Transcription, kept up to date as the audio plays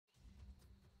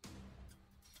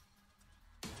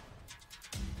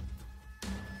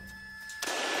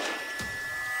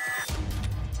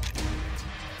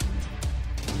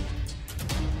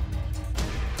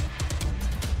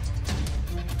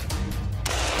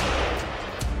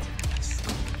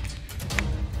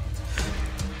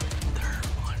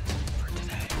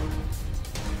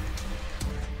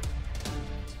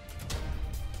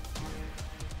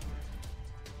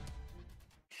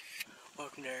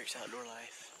Eric's Outdoor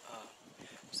Life.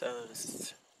 So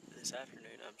this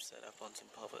afternoon I'm set up on some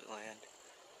public land.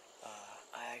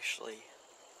 I actually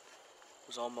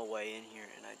was on my way in here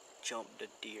and I jumped a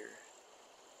deer.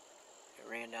 It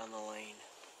ran down the lane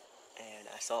and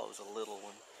I saw it was a little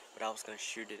one, but I was going to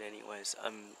shoot it anyways.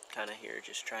 I'm kind of here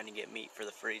just trying to get meat for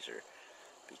the freezer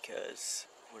because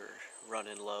we're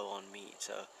running low on meat.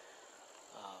 So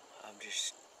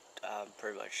I'm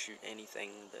pretty much shoot anything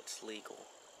that's legal.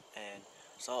 And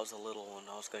saw it was a little one.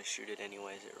 I was going to shoot it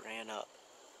anyways. It ran up,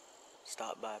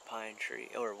 stopped by a pine tree,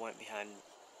 or went behind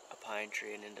a pine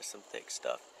tree and into some thick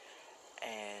stuff,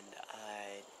 and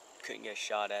I couldn't get a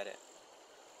shot at it.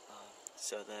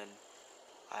 So then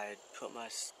I put my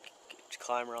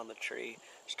climber on the tree,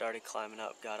 started climbing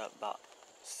up, got up about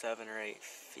 7 or 8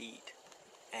 feet,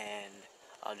 and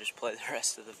I'll just play the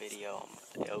rest of the video.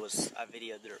 I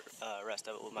videoed the rest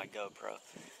of it with my GoPro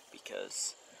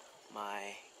because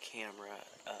my camera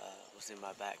was in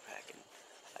my backpack and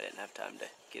I didn't have time to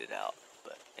get it out.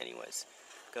 But anyways,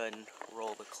 go ahead and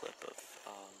roll the clip of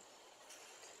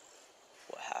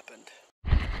what happened.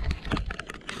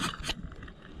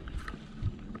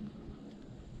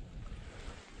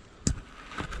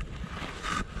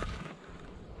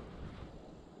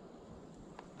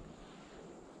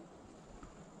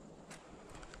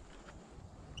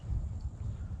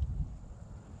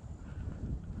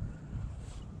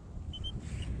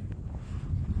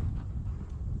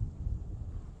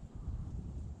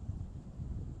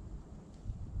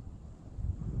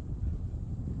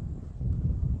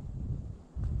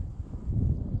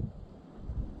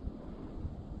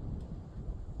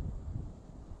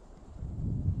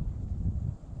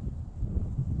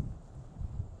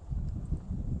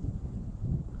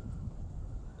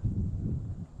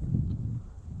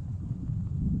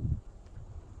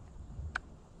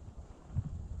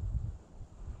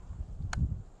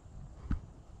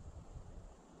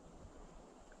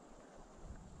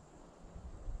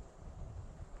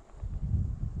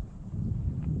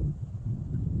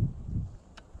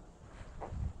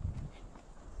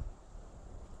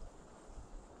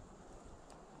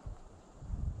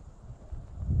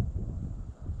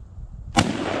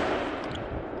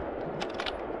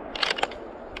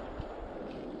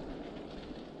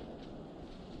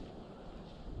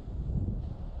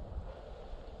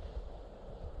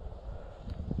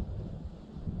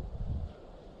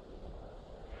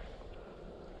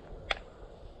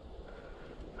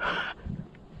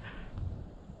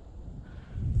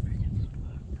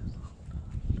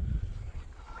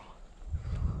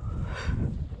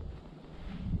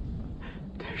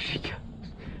 There she goes.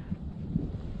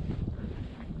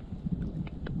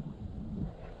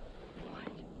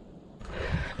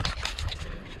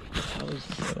 That was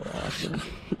so awesome.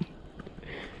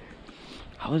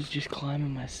 I was just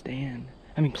climbing my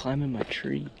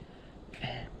tree,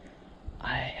 and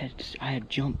I had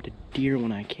jumped a deer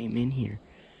when I came in here,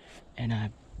 and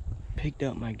I picked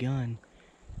up my gun.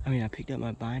 I picked up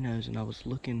my binos and I was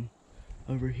looking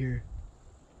over here,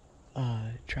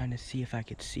 trying to see if I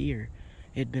could see her.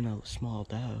 It'd been a small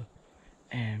doe,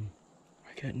 and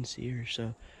I couldn't see her,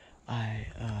 so I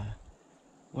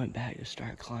went back to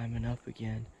start climbing up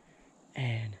again,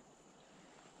 and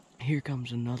here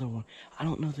comes another one. I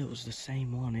don't know if it was the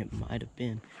same one. It might have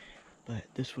been, but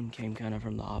this one came kind of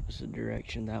from the opposite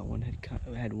direction that one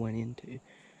had went into.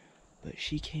 But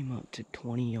she came up to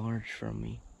 20 yards from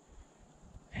me,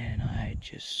 and I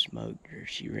just smoked her.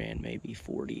 She ran maybe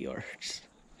 40 yards.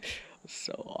 It was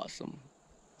so awesome.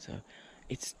 So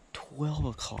it's 12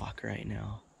 o'clock right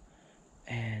now,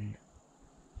 and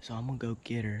so I'm gonna go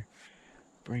get her,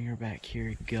 bring her back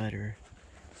here, gut her,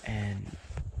 and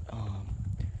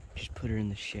just put her in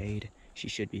the shade. She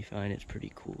should be fine. It's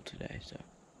pretty cool today, so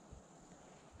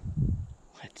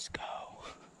let's go.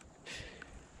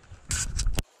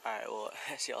 Alright, well,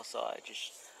 as y'all saw,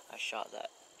 I shot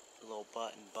that little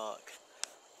button buck.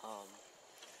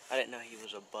 I didn't know he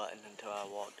was a button until I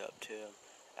walked up to him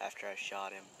after I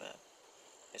shot him, but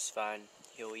it's fine.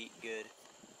 He'll eat good.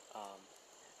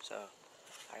 So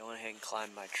I went ahead and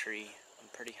climbed my tree. I'm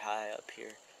pretty high up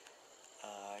here.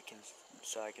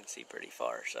 I can see pretty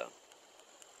far. So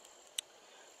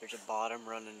there's a bottom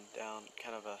running down,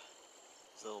 kind of a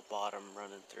little bottom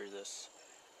running through these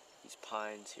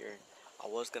pines here. I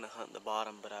was gonna hunt the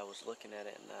bottom, but I was looking at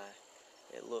it and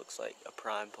it looks like a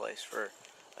prime place for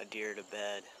a deer to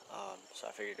bed. So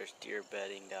I figured there's deer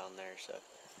bedding down there. So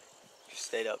just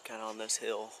stayed up kind of on this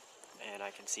hill, and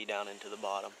I can see down into the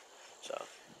bottom. So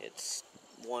it's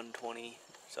 1:20,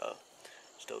 so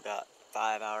still got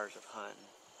 5 hours of hunting.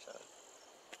 So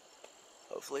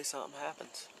hopefully something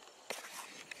happens.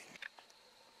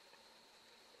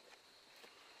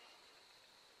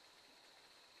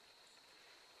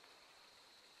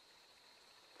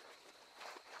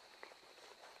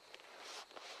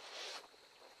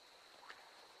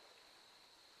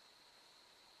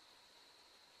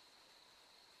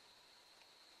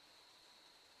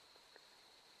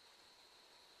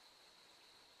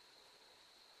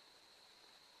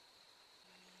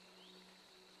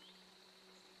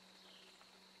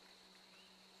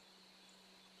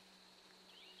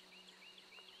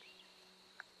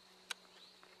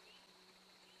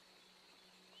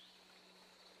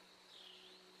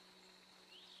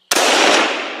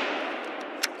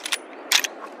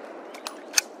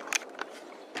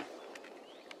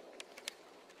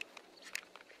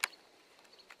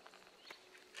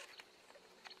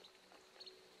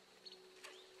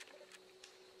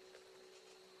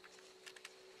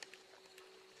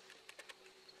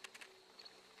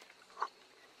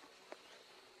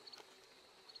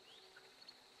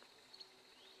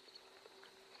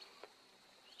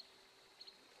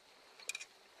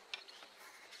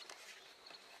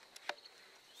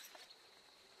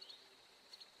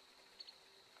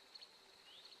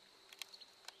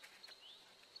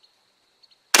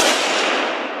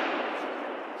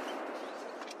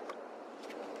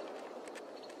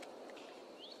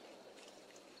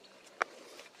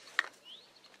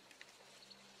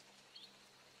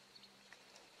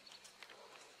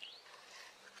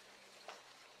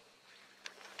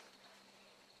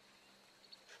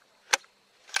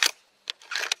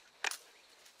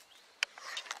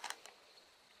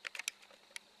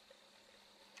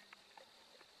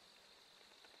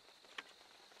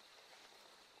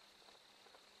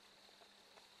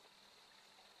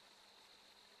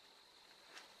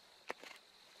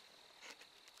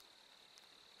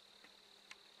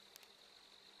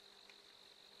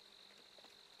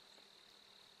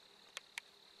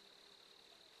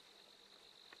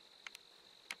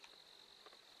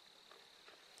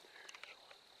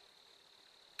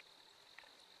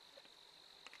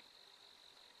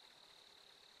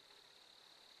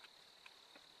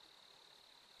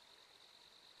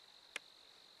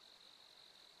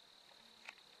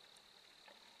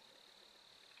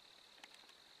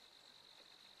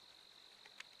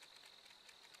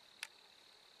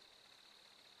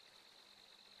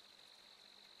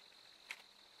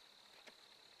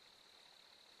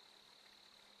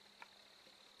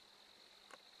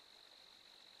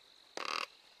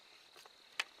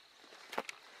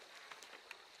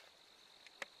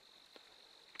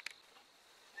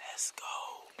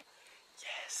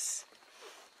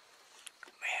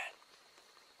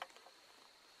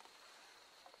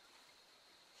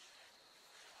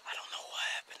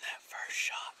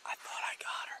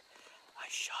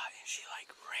 shot and she like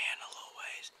ran a little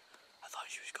ways. I thought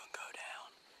she was gonna go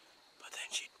down, but then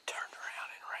she turned around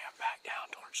and ran back down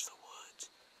towards the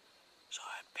woods. So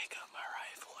I pick up my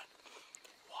rifle and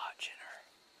watching her.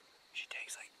 She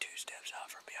takes like 2 steps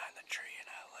out from behind the tree and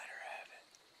I let her have it.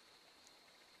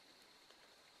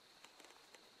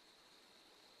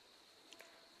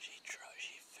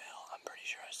 She fell. I'm pretty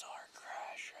sure I saw her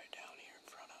crash right down here in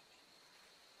front of me.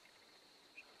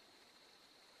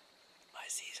 My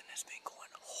season has been going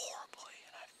horribly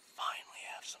and I finally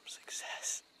have some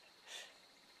success.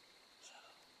 So,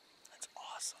 that's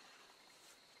awesome.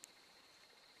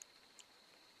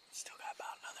 Still got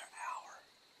about another hour.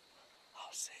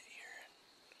 I'll sit here and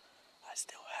I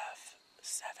still have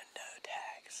 7 doe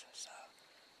tags, so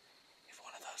if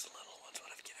one of those little ones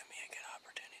would have given me a good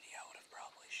opportunity, I would have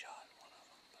probably shot one of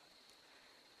them, but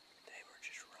they were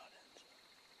just running. So.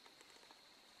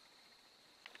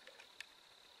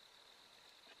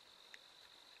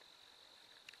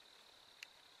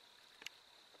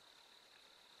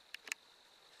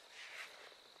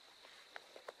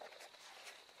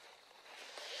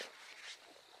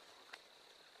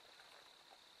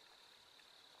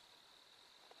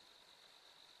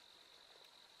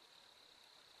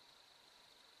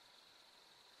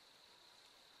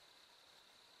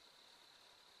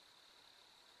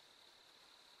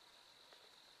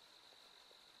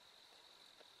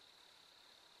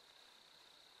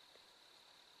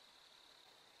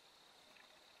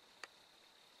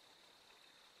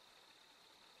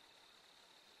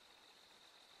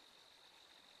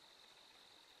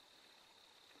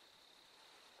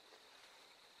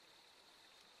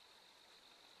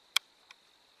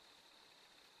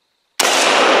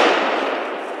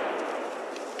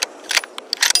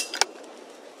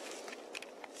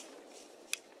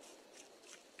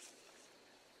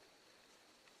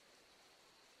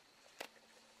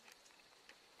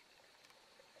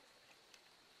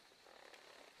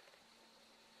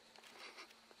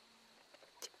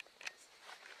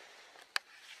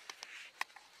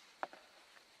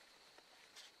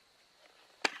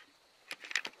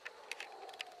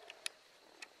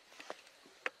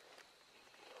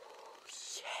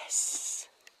 Yes!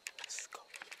 Let's go.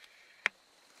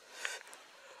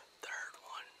 3rd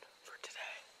one for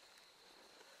today.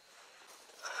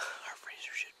 Our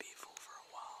freezer should be full for a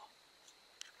while.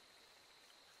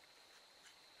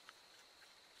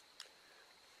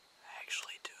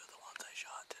 Actually, 2 of the ones I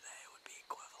shot today would be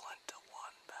equivalent to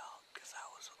 1 belt, because that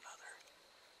was another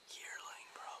yearling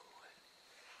probably.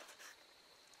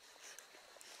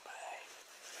 But hey,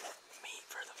 meat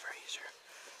for the freezer.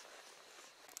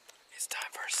 It's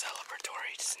time for a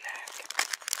celebratory snack.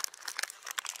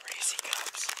 Reese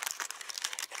Cups.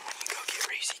 And when you go get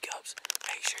Reese Cups,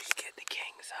 make sure you get the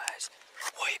king size.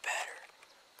 Way better.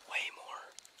 Way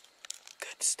more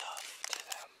good stuff to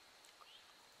them.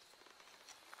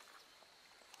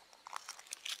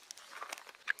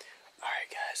 Alright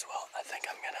guys, well I think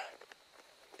I'm gonna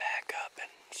back up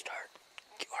and start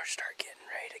getting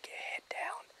ready to get head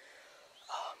down.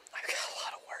 I've got a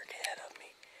lot of work ahead of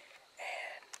me.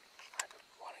 And I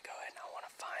want to go ahead and I want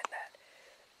to find that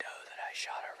doe that I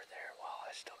shot over there while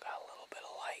I still got a little bit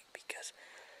of light, because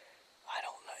I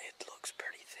don't know, it looks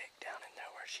pretty thick down in there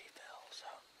where she fell, so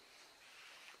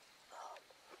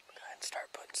go ahead and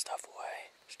start putting stuff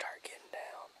away, start getting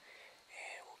down,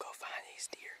 and we'll go find these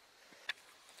deer.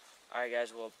 Alright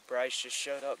guys, well Bryce just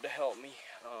showed up to help me,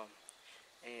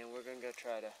 and we're gonna go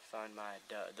try to find my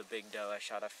doe, the big doe I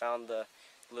shot. I found the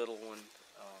little one,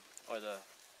 or the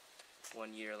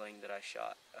 1 yearling that I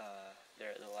shot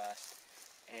there at the last,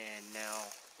 and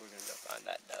now we're gonna go find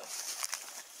that doe.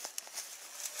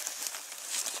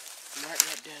 I'm right in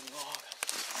that dead log,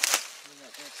 in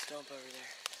that dead stump over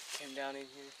there. Came down in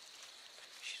here.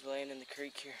 She's laying in the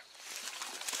creek here.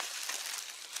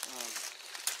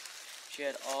 She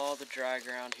had all the dry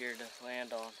ground here to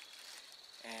land on,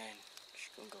 and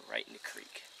she's gonna go right in the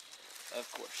creek, of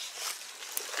course.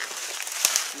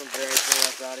 I'm gonna drag her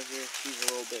up out of here. She's a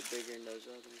little bit bigger than those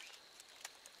others.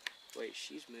 Wait,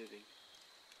 she's moving.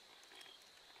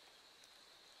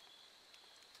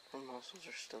 Her muscles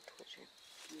are still twitching.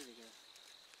 Here we go.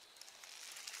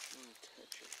 I'm gonna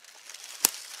touch her.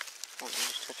 Why don't you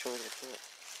just touch her with your foot?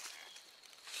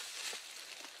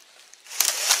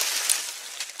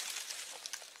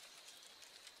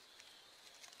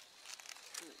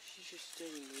 She's just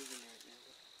steady moving right now.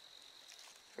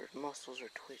 Her muscles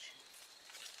are twitching.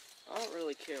 I don't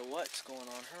really care what's going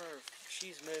on.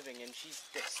 She's moving and she's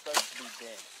supposed to be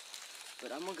dead.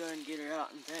 But I'm gonna go ahead and get her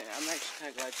out, and I'm actually kind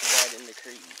of glad she died in the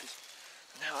creek, because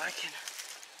now I can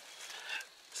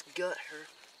just gut her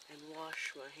and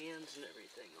wash my hands and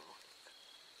everything off.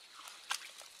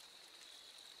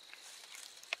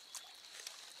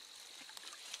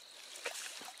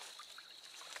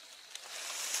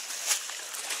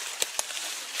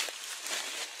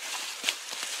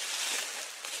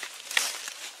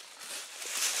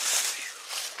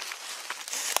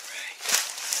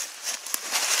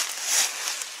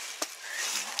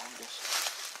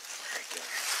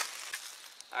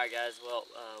 Alright guys, well,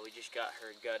 we just got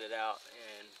her gutted out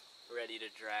and ready to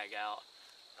drag out.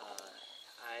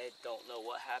 I don't know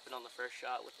what happened on the first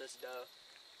shot with this doe.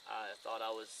 I thought I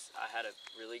had a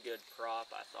really good prop.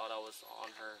 I thought I was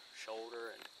on her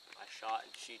shoulder and I shot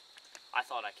and I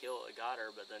thought I got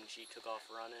her, but then she took off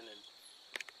running and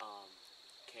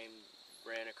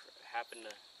happened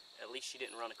to, at least she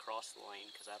didn't run across the lane,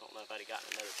 because I don't know if I'd have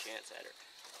gotten another chance at her.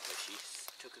 But she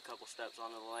took a couple steps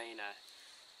onto the lane. I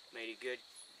made a good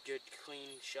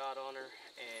clean shot on her,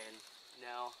 and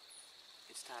now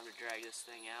it's time to drag this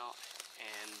thing out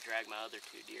and drag my other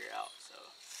 2 deer out. So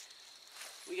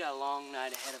we got a long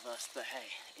night ahead of us, but hey,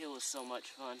 it was so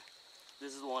much fun.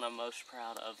 This is the one I'm most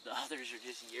proud of. The others are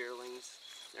just yearlings.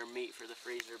 They're meat for the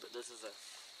freezer, but this is a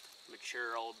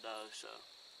mature old doe, so.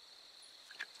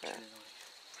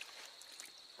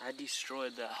 I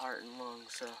destroyed the heart and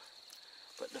lungs, so.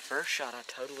 But the first shot I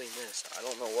totally missed. I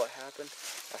don't know what happened.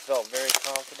 I felt very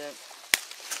confident.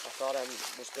 I thought I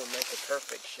was going to make a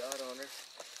perfect shot on her,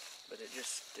 but it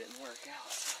just didn't work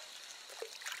out.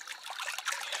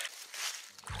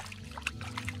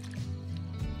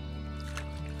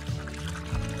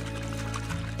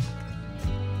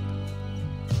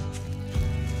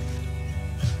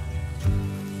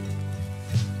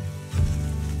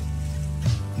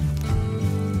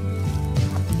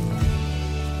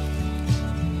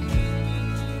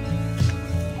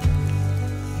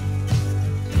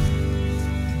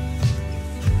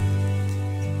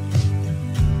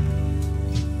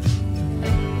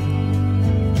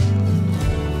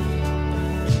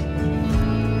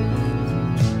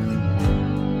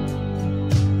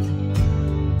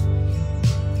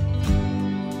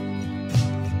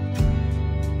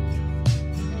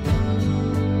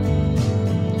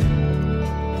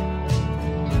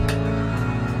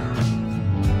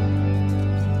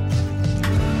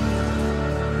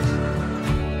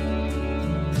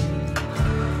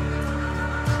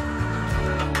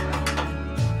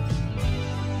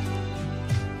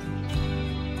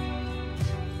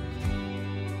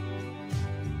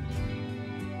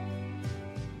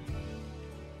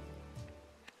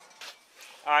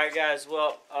 Alright guys,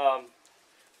 well,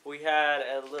 we had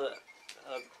a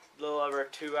little over a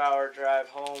 2-hour drive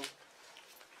home,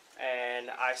 and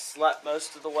I slept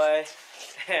most of the way,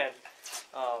 and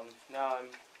now I'm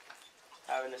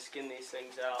having to skin these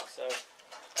things out. So,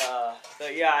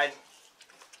 but yeah,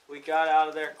 we got out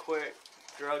of there quick,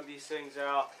 drug these things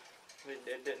out.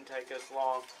 It didn't take us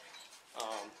long,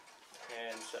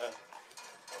 and so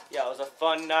yeah, it was a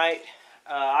fun night.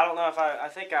 I don't know if I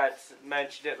think I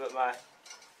mentioned it, but my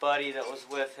buddy that was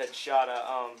with had shot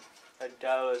a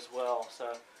doe as well.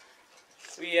 So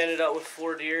we ended up with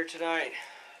 4 deer tonight.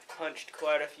 Punched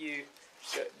quite a few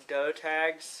doe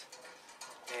tags,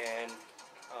 and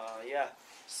yeah,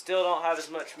 still don't have as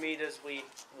much meat as we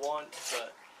want,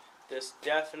 but this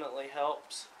definitely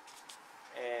helps.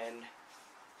 And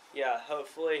yeah,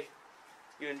 hopefully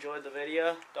you enjoyed the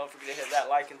video. Don't forget to hit that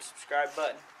like and subscribe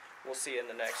button. We'll see you in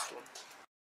the next one.